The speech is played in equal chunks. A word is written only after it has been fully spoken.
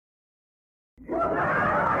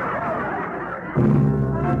From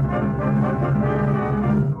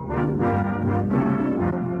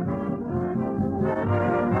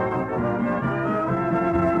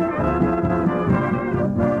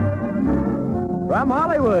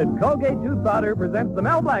Hollywood, Colgate Tooth Powder presents the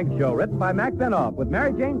Mel Blanc Show, written by Mac Benoff, with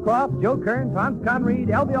Mary Jane Croft, Joe Kern, Tom Conread,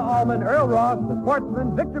 Elvia Allman, Earl Ross, the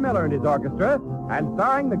Sportsman, Victor Miller and his orchestra, and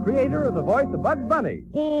starring the creator of the voice of Bugs Bunny.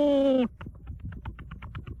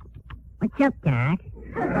 What's up, Doc?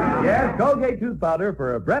 Yes, Colgate Tooth Powder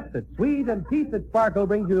for a breath that's sweet and teeth that sparkle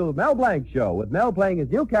brings you the Mel Blanc Show, with Mel playing his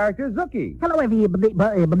new character, Zookie. Hello, everybody.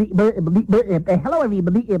 Hello,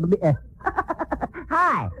 everybody.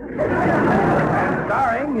 Hi. And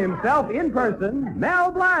starring himself in person,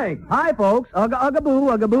 Mel Blanc. Hi, folks. Ugga, ugga, boo,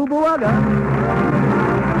 ugga, boo, boo, ugga.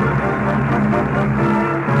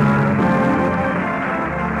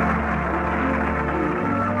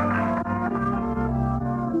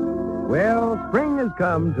 Well, spring has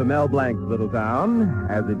come to Mel Blanc's little town,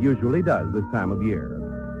 as it usually does this time of year.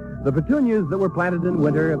 The petunias that were planted in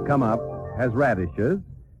winter have come up as radishes,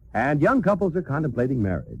 and young couples are contemplating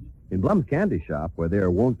marriage. In Blum's Candy Shop, where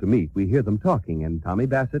they're wont to meet, we hear them talking, and Tommy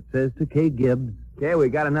Bassett says to Kay Gibbs, "Kay, we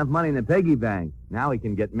got enough money in the piggy bank. Now we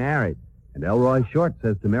can get married." And Elroy Short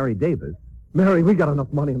says to Mary Davis, "Mary, we got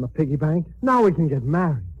enough money in the piggy bank. Now we can get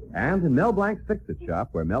married." And in Mel Blanc's Fix-It Shop,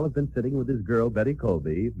 where Mel has been sitting with his girl, Betty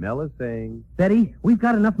Colby, Mel is saying, Betty, we've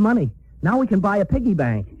got enough money. Now we can buy a piggy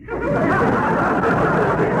bank. Oh,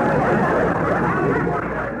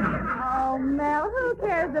 Mel, who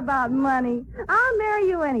cares about money? I'll marry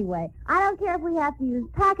you anyway. I don't care if we have to use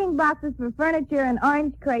packing boxes for furniture and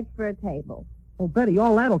orange crates for a table. Oh, Betty,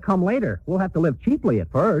 all that'll come later. We'll have to live cheaply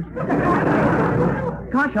at first.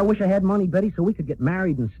 Gosh, I wish I had money, Betty, so we could get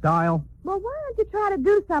married in style. Well, why don't you try to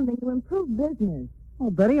do something to improve business?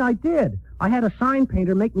 Oh, Betty, I did. I had a sign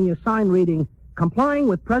painter make me a sign reading, "Complying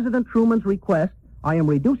with President Truman's request, I am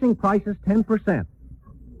reducing prices 10%.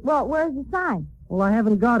 Well, where's the sign? Well, I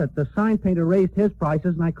haven't got it. The sign painter raised his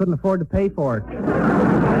prices, and I couldn't afford to pay for it.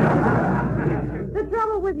 The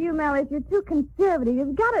trouble with you, Mel, is you're too conservative.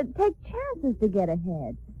 You've got to take chances to get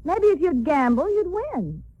ahead. Maybe if you'd gamble, you'd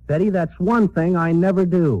win. Betty, that's one thing I never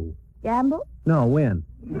do. Gamble? No, win.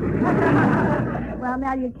 Well,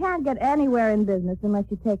 now, you can't get anywhere in business unless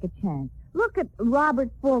you take a chance. Look at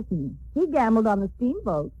Robert Fulton. He gambled on the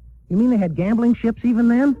steamboat. You mean they had gambling ships even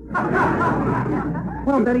then?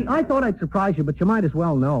 Well, Betty, I thought I'd surprise you, but you might as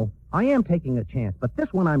well know. I am taking a chance, but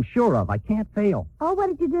this one I'm sure of. I can't fail. Oh, what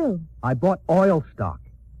did you do? I bought oil stock.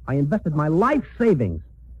 I invested my life savings,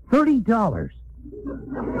 $30.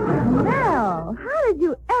 Mel, how did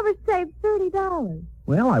you ever save $30?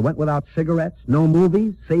 Well, I went without cigarettes, no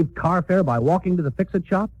movies, saved car fare by walking to the Fix-It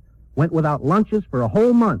Shop, went without lunches for a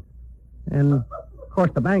whole month. And, of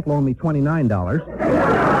course, the bank loaned me $29.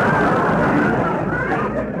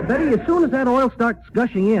 Betty, as soon as that oil starts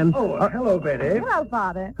gushing in... Hello, Betty. Hello,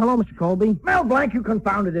 Father. Hello, Mr. Colby. Mel Blanc, you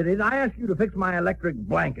confounded idiot. I asked you to fix my electric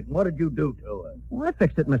blanket. What did you do to it? Well, I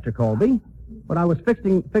fixed it, Mr. Colby. But I was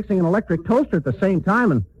fixing an electric toaster at the same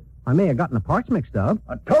time, and I may have gotten the parts mixed up.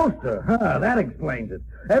 A toaster? Huh, that explains it.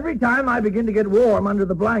 Every time I begin to get warm under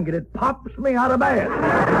the blanket, it pops me out of bed.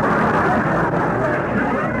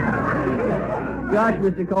 Gosh,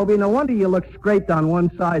 Mr. Colby, no wonder you look scraped on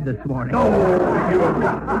one side this morning. Oh, you.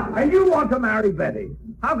 And you want to marry Betty.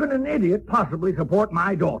 How can an idiot possibly support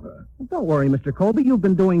my daughter? Don't worry, Mr. Colby. You've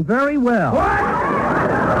been doing very well. What?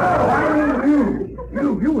 Oh, I mean,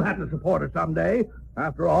 you have to support her someday.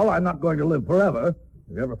 After all, I'm not going to live forever. Have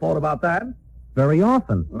you ever thought about that? Very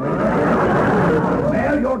often.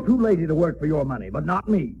 Well, you're too lazy to work for your money, but not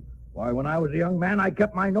me. Why, when I was a young man, I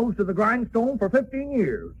kept my nose to the grindstone for 15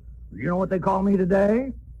 years. You know what they call me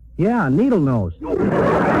today? Yeah, needle nose. Oh,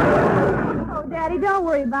 Daddy, don't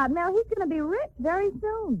worry about Mel. He's going to be rich very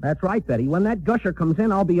soon. That's right, Betty. When that gusher comes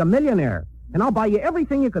in, I'll be a millionaire. And I'll buy you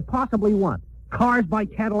everything you could possibly want. Cars by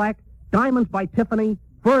Cadillac, diamonds by Tiffany,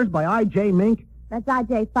 furs by I.J. Mink. That's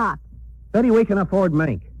I.J. Fox. Betty, we can afford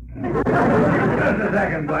mink. Just a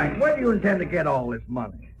second, Blank. Where do you intend to get all this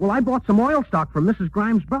money? Well, I bought some oil stock from Mrs.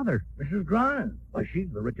 Grimes' brother. Mrs. Grimes? Why, she's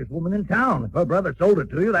the richest woman in town. If her brother sold it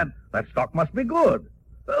to you, that stock must be good.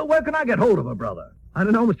 Where can I get hold of her brother? I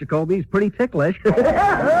don't know, Mr. Colby. He's pretty ticklish. Well,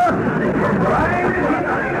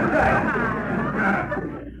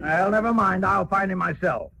 never mind. I'll find him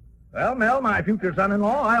myself. Well, Mel, my future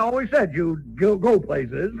son-in-law, I always said you'd go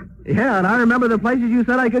places. Yeah, and I remember the places you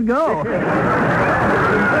said I could go.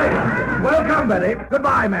 Well, come, Betty.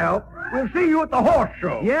 Goodbye, Mel. We'll see you at the horse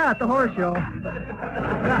show. Yeah, at the horse show.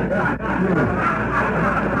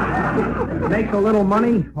 Makes a little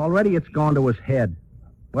money. Already it's gone to his head.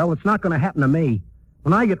 Well, it's not going to happen to me.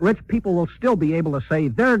 When I get rich, people will still be able to say,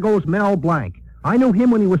 there goes Mel Blanc. I knew him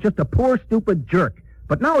when he was just a poor, stupid jerk.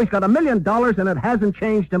 But now he's got $1 million and it hasn't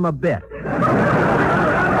changed him a bit.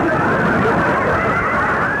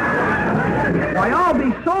 Why, I'll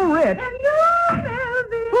be so rich. Hello,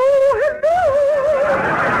 Melvin. Oh, hello.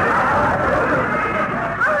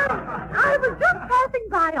 I was just passing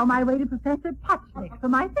by on my way to Professor Potchnick for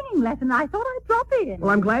my singing lesson. I thought I'd drop in. Well,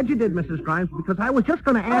 I'm glad you did, Mrs. Grimes, because I was just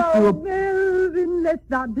going to ask you... Melvin, let's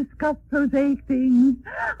not discuss prosaic things.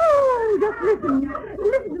 Oh, just listen.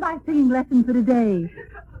 Listen to my singing lesson for today.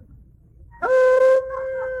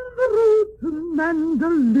 The roots of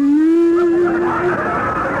mandolin.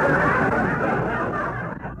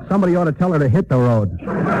 Somebody ought to tell her to hit the road.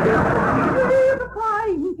 The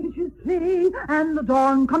flying fishes sing, and the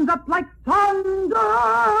dawn comes up like thunder.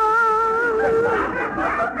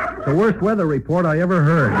 It's the worst weather report I ever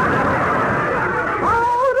heard. Out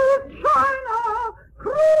of China,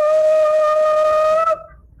 cruise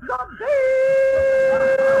the bay.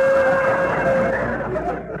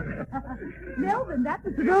 Melvin, that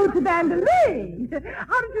was the road to Mandalay.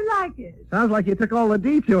 How did you like it? Sounds like you took all the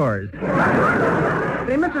detours.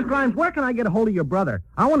 Say, Mrs. Grimes, where can I get a hold of your brother?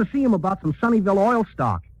 I want to see him about some Sunnyvale oil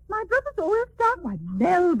stock. My brother's oil stock? Why,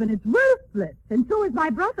 Melvin, it's worthless, and so is my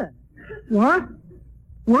brother. What?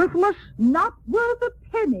 Worthless? Not worth a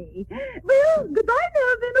penny. Well, goodbye,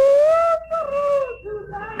 Melvin.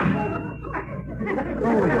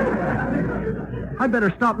 I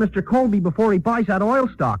better stop Mr. Colby before he buys that oil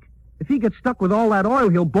stock. If he gets stuck with all that oil,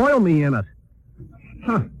 he'll boil me in it.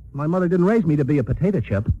 Huh. My mother didn't raise me to be a potato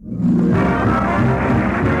chip.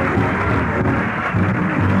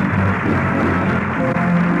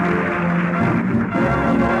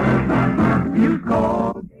 Use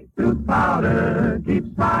Colgate tooth powder,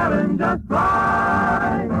 keep smiling just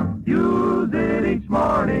right. Use it each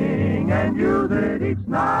morning and use it each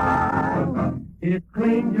night. It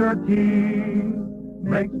cleans your teeth,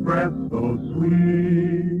 makes breath so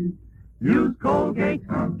sweet. Use Colgate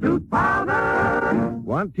tooth powder.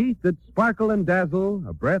 Want teeth that sparkle and dazzle,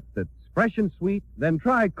 a breath that's fresh and sweet? Then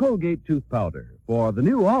try Colgate tooth powder. For the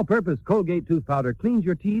new all-purpose Colgate tooth powder cleans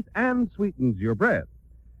your teeth and sweetens your breath.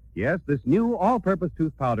 Yes, this new all-purpose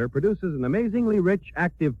tooth powder produces an amazingly rich,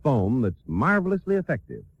 active foam that's marvelously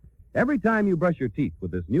effective. Every time you brush your teeth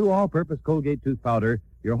with this new all-purpose Colgate tooth powder,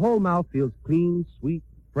 your whole mouth feels clean, sweet,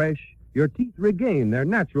 fresh. Your teeth regain their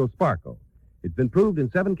natural sparkle. It's been proved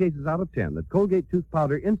in 7 cases out of 10 that Colgate tooth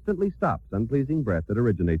powder instantly stops unpleasing breath that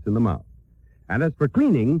originates in the mouth. And as for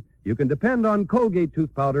cleaning, you can depend on Colgate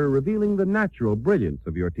tooth powder revealing the natural brilliance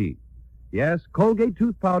of your teeth. Yes, Colgate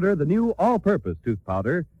tooth powder, the new all-purpose tooth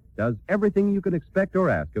powder, does everything you can expect or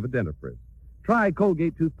ask of a dentifrice. Try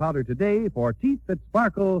Colgate tooth powder today for teeth that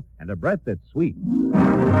sparkle and a breath that's sweet.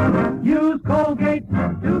 Use Colgate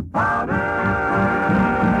tooth powder.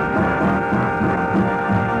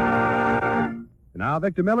 Now,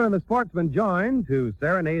 Victor Miller and the Sportsman join to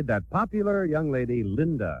serenade that popular young lady,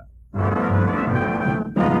 Linda.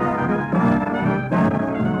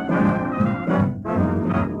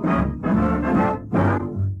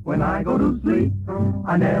 When I go to sleep,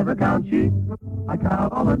 I never count sheep. I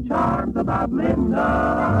count all the charms about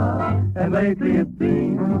Linda. And lately it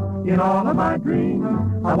seems, in all of my dreams,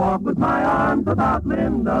 I walk with my arms about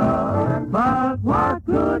Linda. But what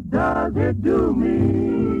good does it do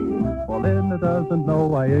me? For Linda doesn't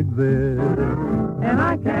know I exist. And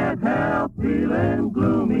I can't help feeling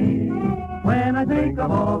gloomy when I think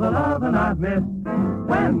of all the loving I've missed.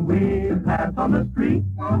 When we pass on the street,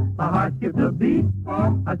 my heart skips a beat.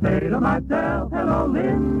 I say to myself, hello,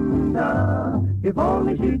 Linda. If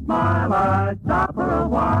only she'd smile, I'd stop for a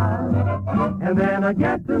while. And then I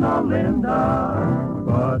get to know Linda.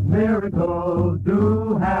 But miracles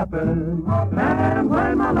do happen. And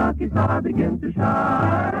when my lucky star begins to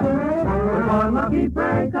shine, with one lucky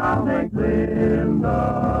break, I'll make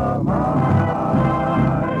Linda mine.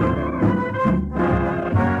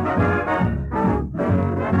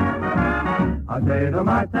 I say to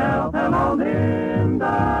myself, hello,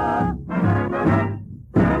 Linda.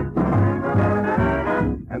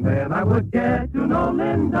 And then I would get to know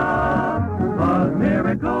Linda. But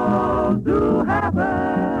miracles do happen.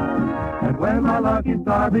 And when my lucky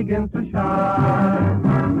star begins to shine,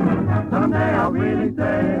 someday I'll really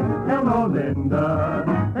say, hello, Linda.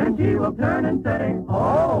 And she will turn and say,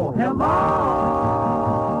 oh,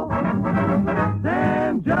 hello.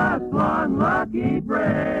 Then just one lucky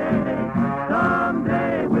break,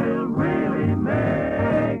 someday we'll really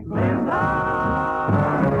make Linda,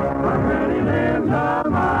 a pretty Linda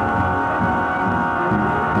mine.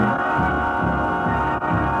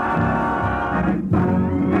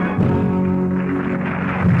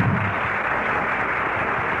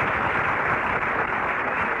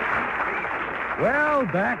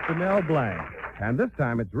 back to Mel Blanc. And this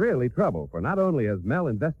time it's really trouble, for not only has Mel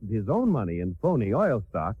invested his own money in phony oil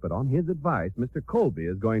stock, but on his advice, Mr. Colby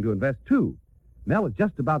is going to invest too. Mel is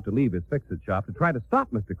just about to leave his fix-it shop to try to stop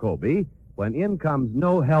Mr. Colby when in comes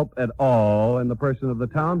no help at all in the person of the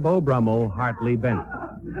town Beau Brummel, Hartley Benson.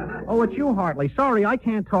 Oh, it's you, Hartley. Sorry, I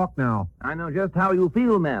can't talk now. I know just how you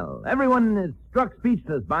feel, Mel. Everyone is struck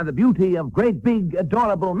speechless by the beauty of great, big,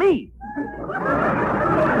 adorable me. In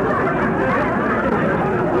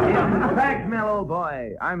fact, Mel, old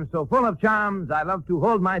boy, I'm so full of charms, I love to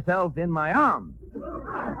hold myself in my arms.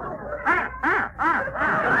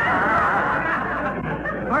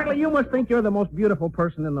 Hartley, you must think you're the most beautiful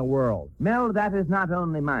person in the world. Mel, that is not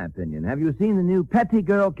only my opinion. Have you seen the new Petty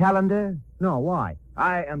Girl calendar? No, why?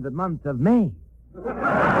 I am the month of May. You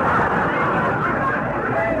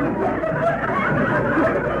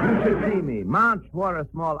should see me. March wore a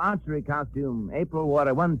small archery costume. April wore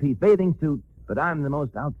a one-piece bathing suit. But I'm the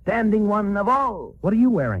most outstanding one of all. What are you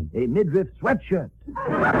wearing? A midriff sweatshirt.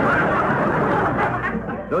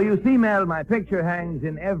 So you see, Mel, my picture hangs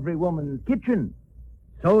in every woman's kitchen.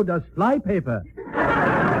 So does flypaper.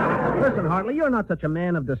 Listen, Hartley, you're not such a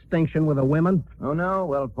man of distinction with the women. Oh, no?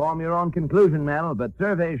 Well, form your own conclusion, Mel, but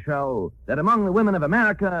surveys show that among the women of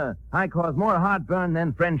America, I cause more heartburn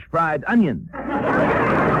than French fried onions.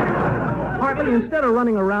 Hartley, instead of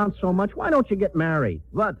running around so much, why don't you get married?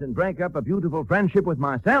 What, and break up a beautiful friendship with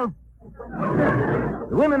myself? The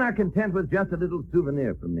women are content with just a little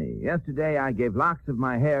souvenir from me. Yesterday, I gave locks of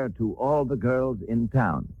my hair to all the girls in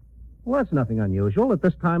town. Well, that's nothing unusual. At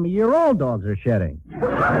this time of year, all dogs are shedding.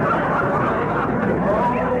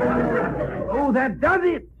 Oh, that does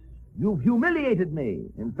it! You've humiliated me.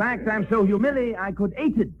 In fact, I'm so humiliated I could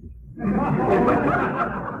eat it.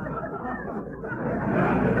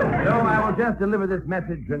 So I will just deliver this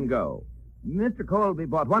message and go. Mr. Colby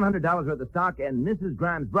bought $100 worth of stock, and Mrs.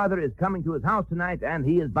 Grimes' brother is coming to his house tonight, and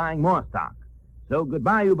he is buying more stock. So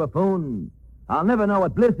goodbye, you buffoon. I'll never know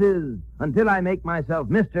what bliss is until I make myself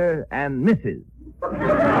Mr. and Mrs. So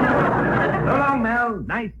long, Mel.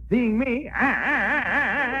 Nice seeing me.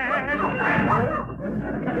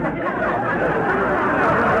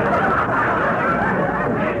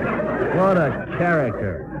 What a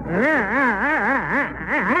character.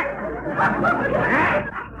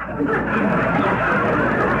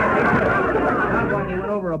 Sounds like he went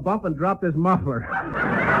over a bump and dropped his muffler.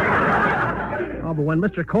 Oh, but when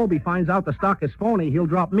Mr. Colby finds out the stock is phony, he'll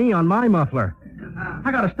drop me on my muffler.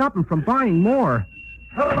 I gotta stop him from buying more.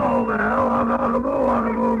 Hello, Mel.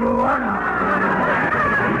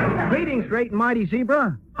 Greetings, great and mighty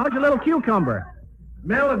zebra. How's your little cucumber?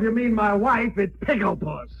 Mel, if you mean my wife, it's Pickle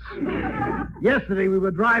Puss. Yesterday we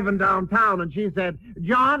were driving downtown, and she said,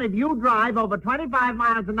 John, if you drive over 25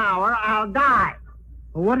 miles an hour, I'll die.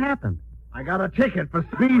 Well, what happened? I got a ticket for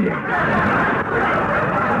speeding.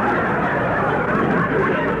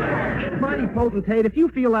 Mighty potentate, if you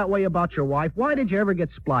feel that way about your wife, why did you ever get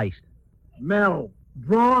spliced? Mel,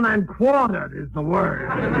 drawn and quartered is the word.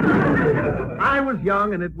 I was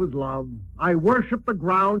young, and it was love. I worshipped the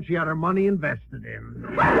ground she had her money invested in.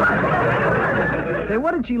 Say,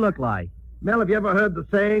 what did she look like? Mel, have you ever heard the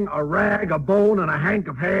saying, a rag, a bone, and a hank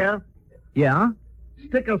of hair? Yeah?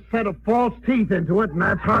 Stick a set of false teeth into it, and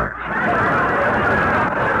that's her.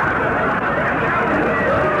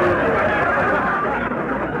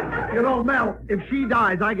 You know, Mel, if she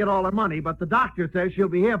dies, I get all her money, but the doctor says she'll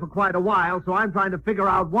be here for quite a while, so I'm trying to figure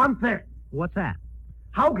out one thing. What's that?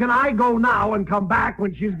 How can I go now and come back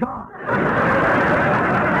when she's gone? I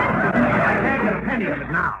can't get a penny of it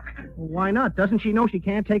now. Well, why not? Doesn't she know she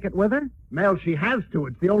can't take it with her? Mel, she has to.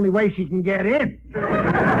 It's the only way she can get in.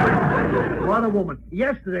 What a woman.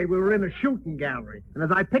 Yesterday, we were in a shooting gallery, and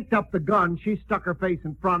as I picked up the gun, she stuck her face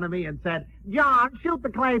in front of me and said, John, shoot the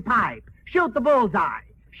clay pipe. Shoot the bullseye.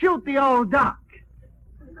 Shoot the old duck.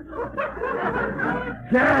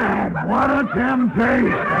 Dad, what a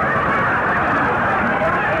temptation.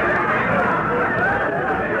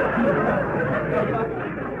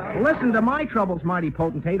 Listen to my troubles, mighty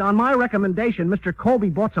potentate. On my recommendation, Mr. Colby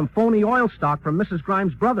bought some phony oil stock from Mrs.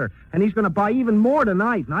 Grimes' brother, and he's going to buy even more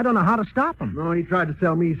tonight, and I don't know how to stop him. No, he tried to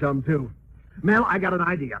sell me some, too. Mel, I got an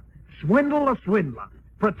idea. Swindle a swindler.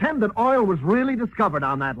 Pretend that oil was really discovered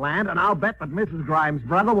on that land, and I'll bet that Mrs. Grimes'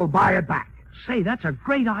 brother will buy it back. Say, that's a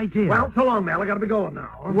great idea. Well, so long, Mel. I got to be going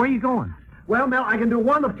now. Where are you going? Well, Mel, I can do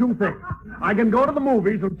one of two things. I can go to the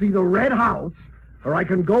movies and see the Red House, or I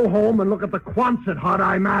can go home and look at the Quonset hut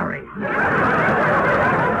I married. So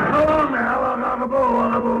long, Mel.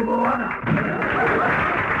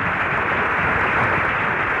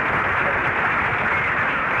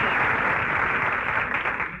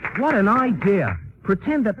 What an idea.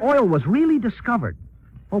 Pretend that oil was really discovered.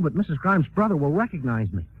 Oh, but Mrs. Grimes' brother will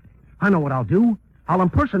recognize me. I know what I'll do. I'll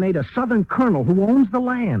impersonate a Southern colonel who owns the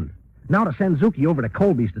land. Now to send Zuki over to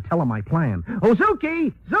Colby's to tell him my plan. Oh,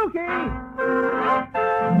 Zuki! Zuki!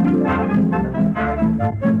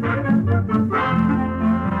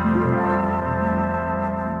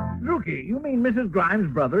 Zuki, you mean Mrs.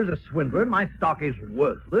 Grimes' brother's a swindler and my stock is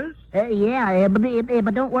worthless? Yeah,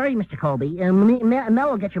 but don't worry, Mr. Colby. Mel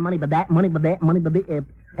will get your money back. He'll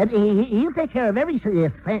take care of every.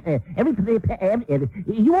 You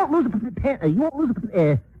won't lose a pen. You won't lose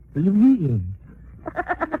a.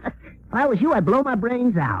 If I was you, I'd blow my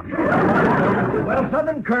brains out. Well,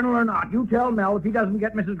 Southern Colonel or not, you tell Mel if he doesn't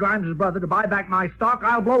get Mrs. Grimes' brother to buy back my stock,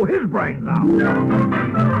 I'll blow his brains out.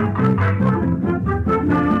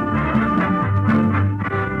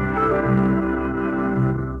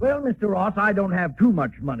 Well, Mr. Ross, I don't have too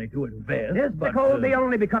much money to invest. Mr. Colby,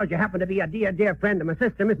 only because you happen to be a dear, dear friend of my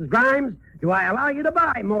sister, Mrs. Grimes, do I allow you to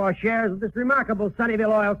buy more shares of this remarkable Sunnyvale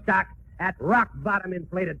oil stock at rock-bottom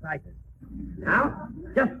inflated prices. Now,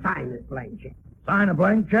 just sign this blank check. Sign a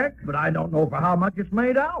blank check, but I don't know for how much it's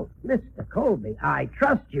made out. Mr. Colby, I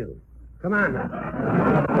trust you. Come on now.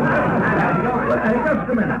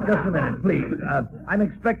 Just a minute, please. I'm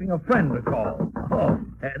expecting a friend to call. Oh,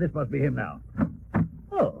 this must be him now.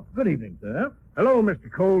 Oh, good evening, sir. Hello,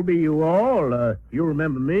 Mr. Colby, you all. You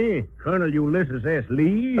remember me, Colonel Ulysses S.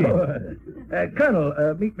 Lee?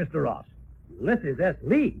 Colonel, meet Mr. Ross. Ulysses S.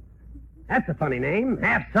 Lee? That's a funny name.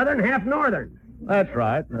 Half Southern, half Northern. That's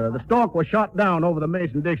right. The stalk was shot down over the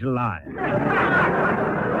Mason-Dixon line.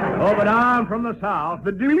 Oh, but I'm from the South,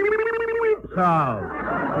 the deep South.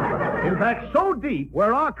 In fact, so deep,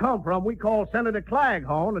 where I come from, we call Senator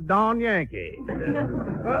Claghorn a Don Yankee.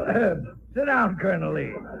 Well, sit down, Colonel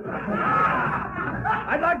Lee.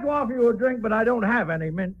 I'd like to offer you a drink, but I don't have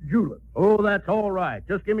any mint julep. Oh, that's all right.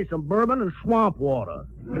 Just give me some bourbon and swamp water.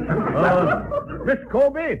 Mr.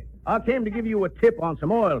 Colby, I came to give you a tip on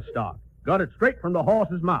some oil stock. Got it straight from the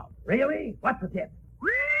horse's mouth. Really? What's the tip?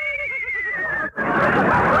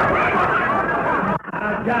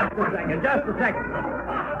 Just a second.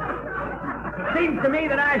 Seems to me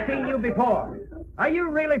that I've seen you before. Are you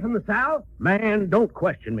really from the South? Man, don't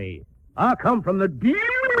question me. I come from the deep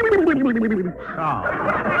South.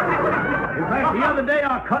 In fact, the other day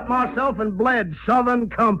I cut myself and bled Southern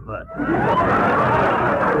Comfort.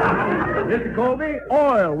 Mr. Colby,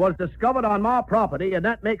 oil was discovered on my property, and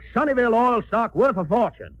that makes Sunnyvale oil stock worth a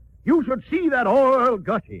fortune. You should see that oil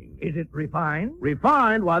gushing. Is it refined?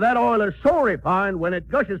 Refined? Why, that oil is so refined, when it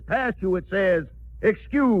gushes past you, it says,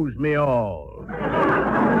 "Excuse me all."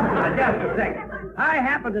 Just a second. I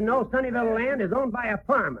happen to know Sunnyvale land is owned by a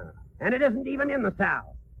farmer, and it isn't even in the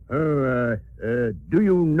South. Do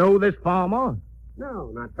you know this farmer?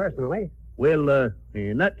 No, not personally. Well,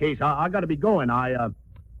 in that case, I got to be going. I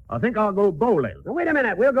think I'll go bowling. Now, wait a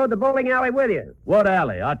minute. We'll go to the bowling alley with you. What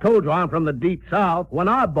alley? I told you I'm from the deep South. When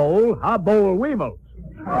I bowl weevils.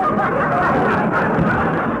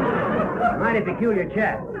 Mighty peculiar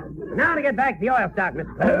chap. Now to get back to the oil stock,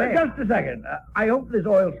 Mr. Colby. Just a second. I hope this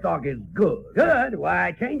oil stock is good. Good? Why,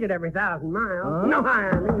 I change it every 1,000 miles. No,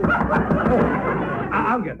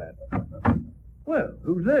 I'll get that. Well,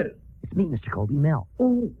 who's this? It's me, Mr. Colby, Mel.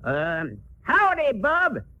 Howdy,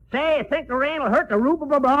 bub. Say, think the rain will hurt the roof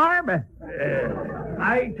of a barb?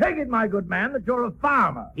 I take it, my good man, that you're a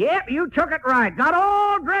farmer. Yep, you took it right. Got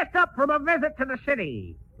all dressed up from a visit to the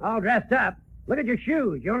city. All dressed up? Look at your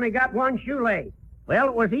shoes. You only got one shoelace. Well,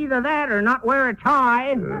 it was either that or not wear a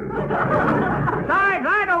tie. Besides,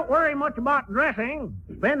 I don't worry much about dressing.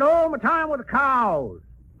 Spend all my time with the cows.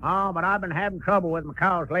 Oh, but I've been having trouble with my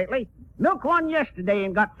cows lately. Milked one yesterday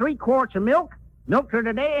and got 3 quarts of milk. Milked her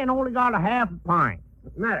today and only got a half a pint.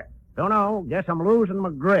 What's the matter? Don't know. Guess I'm losing my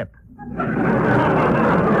grip.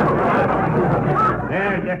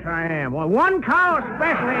 There, yes, I am. Well, one cow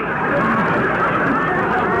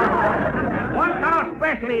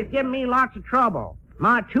especially is giving me lots of trouble.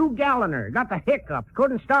 My 2-galloner got the hiccups.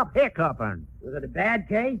 Couldn't stop hiccuping. Was it a bad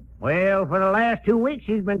case? Well, for the last 2 weeks,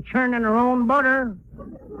 she's been churning her own butter.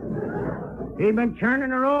 Hey, I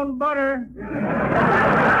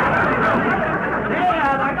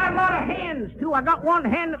got a lot of hens, too. I got one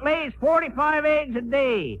hen that lays 45 eggs a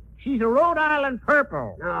day. She's a Rhode Island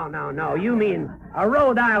purple. No. You mean a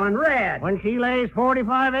Rhode Island red. When she lays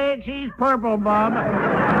 45 eggs, she's purple, Bob.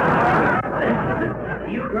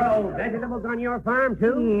 You grow vegetables on your farm,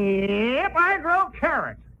 too? Yep, I grow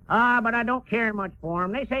carrots. But I don't care much for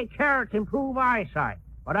them. They say carrots improve eyesight,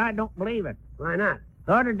 but I don't believe it. Why not?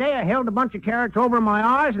 The other day, I held a bunch of carrots over my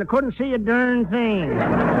eyes, and I couldn't see a darn thing.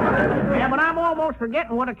 Yeah, but I'm almost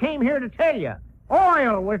forgetting what I came here to tell you.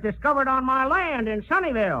 oil was discovered on my land in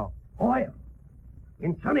Sunnyvale. Oil.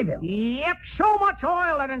 In Sunnyvale. Yep, so much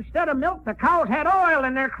oil that instead of milk, the cows had oil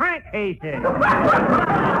in their crankcases.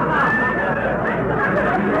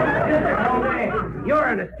 You're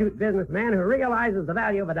an astute businessman who realizes the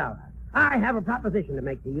value of a dollar. I have a proposition to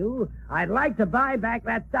make to you. I'd like to buy back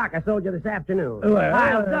that stock I sold you this afternoon.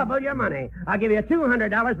 I'll double your money. I'll give you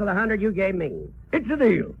 $200 for the $100 you gave me. It's a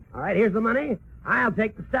deal. All right, here's the money. I'll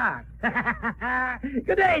take the stock.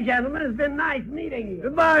 Good day, gentlemen. It's been nice meeting you.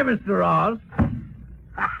 Goodbye, Mr. Ross.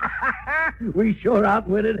 We sure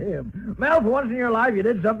outwitted him. Mel, for once in your life, you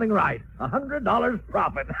did something right. $100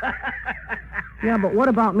 profit. Yeah, but what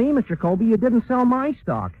about me, Mr. Colby? You didn't sell my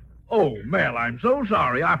stock. Oh, Mel, I'm so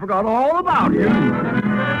sorry. I forgot all about you.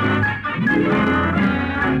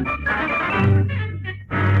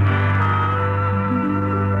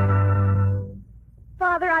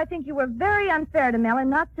 Father, I think you were very unfair to Mel in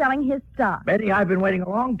not selling his stock. Betty, I've been waiting a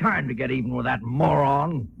long time to get even with that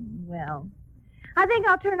moron. Well, I think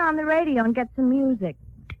I'll turn on the radio and get some music.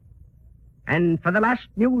 And for the last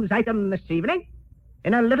news item this evening,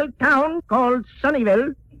 in a little town called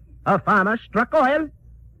Sunnyvale, a farmer struck oil,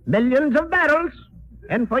 millions of barrels.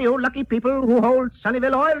 And for you lucky people who hold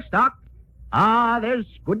Sunnyvale oil stock, there's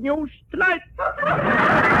good news tonight.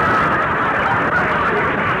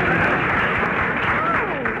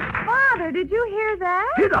 Father, did you hear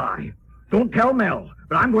that? Did I? Don't tell Mel,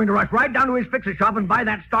 but I'm going to rush right down to his fixer shop and buy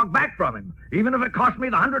that stock back from him, even if it costs me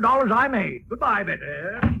the $100 I made. Goodbye, Betty.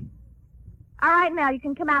 All right, Mel, you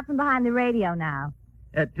can come out from behind the radio now.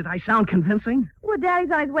 Did I sound convincing? Well,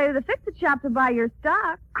 Daddy's on his way to the fix-it shop to buy your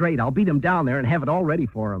stock. Great, I'll beat him down there and have it all ready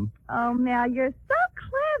for him. Oh, Mel, you're so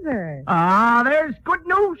clever. There's good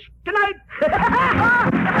news tonight.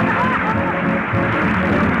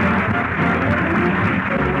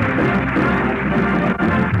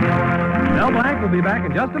 Mel Blanc will be back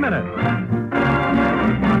in just a minute.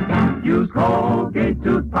 Use Colgate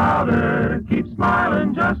tooth powder, keep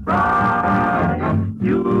smiling just right.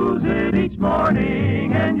 Use it each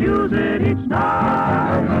morning and use it each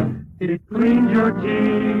night. It cleans your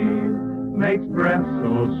teeth, makes breath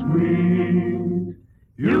so sweet.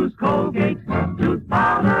 Use Colgate tooth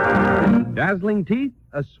powder. Dazzling teeth,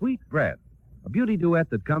 a sweet breath. A beauty duet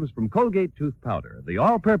that comes from Colgate tooth powder, the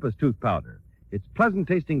all-purpose tooth powder. Its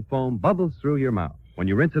pleasant-tasting foam bubbles through your mouth. When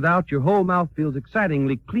you rinse it out, your whole mouth feels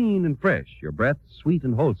excitingly clean and fresh, your breath sweet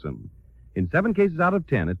and wholesome. In 7 cases out of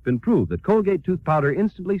 10, it's been proved that Colgate tooth powder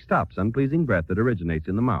instantly stops unpleasing breath that originates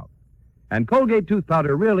in the mouth. And Colgate tooth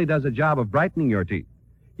powder really does a job of brightening your teeth.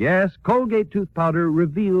 Yes, Colgate tooth powder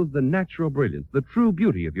reveals the natural brilliance, the true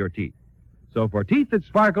beauty of your teeth. So for teeth that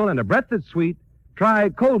sparkle and a breath that's sweet, try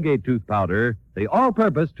Colgate tooth powder, the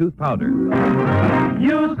all-purpose tooth powder.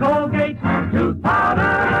 Use Colgate tooth powder.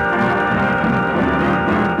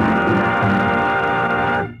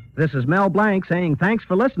 This is Mel Blanc saying thanks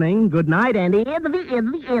for listening. Good night, and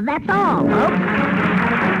that's all, folks.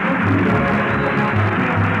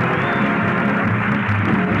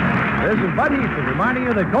 This is Bud Easton reminding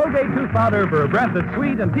you that Colgate tooth powder for a breath that's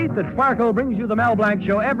sweet and teeth that sparkle brings you the Mel Blanc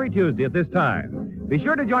Show every Tuesday at this time. Be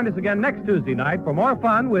sure to join us again next Tuesday night for more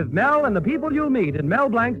fun with Mel and the people you'll meet in Mel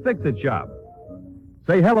Blanc's Fix-It Shop.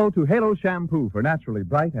 Say hello to Halo Shampoo for naturally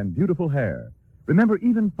bright and beautiful hair. Remember,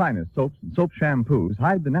 even finest soaps and soap shampoos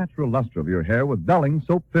hide the natural luster of your hair with dulling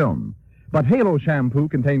soap film. But Halo Shampoo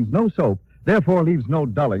contains no soap, therefore leaves no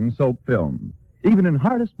dulling soap film. Even in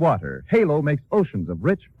hardest water, Halo makes oceans of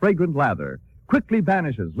rich, fragrant lather, quickly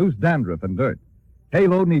banishes loose dandruff and dirt.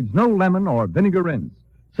 Halo needs no lemon or vinegar rinse.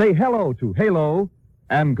 Say hello to Halo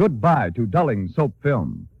and goodbye to dulling soap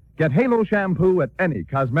film. Get Halo Shampoo at any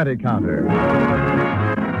cosmetic counter.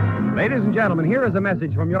 Ladies and gentlemen, here is a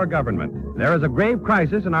message from your government. There is a grave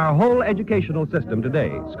crisis in our whole educational system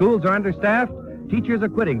today. Schools are understaffed. Teachers are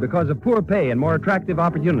quitting because of poor pay and more attractive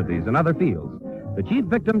opportunities in other fields. The chief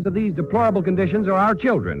victims of these deplorable conditions are our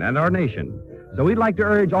children and our nation. So we'd like to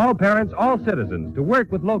urge all parents, all citizens, to work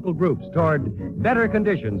with local groups toward better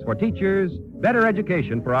conditions for teachers, better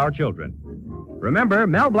education for our children. Remember,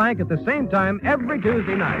 Mel Blanc at the same time every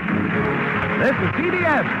Tuesday night. This is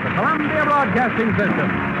CBS, the Columbia Broadcasting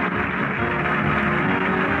System.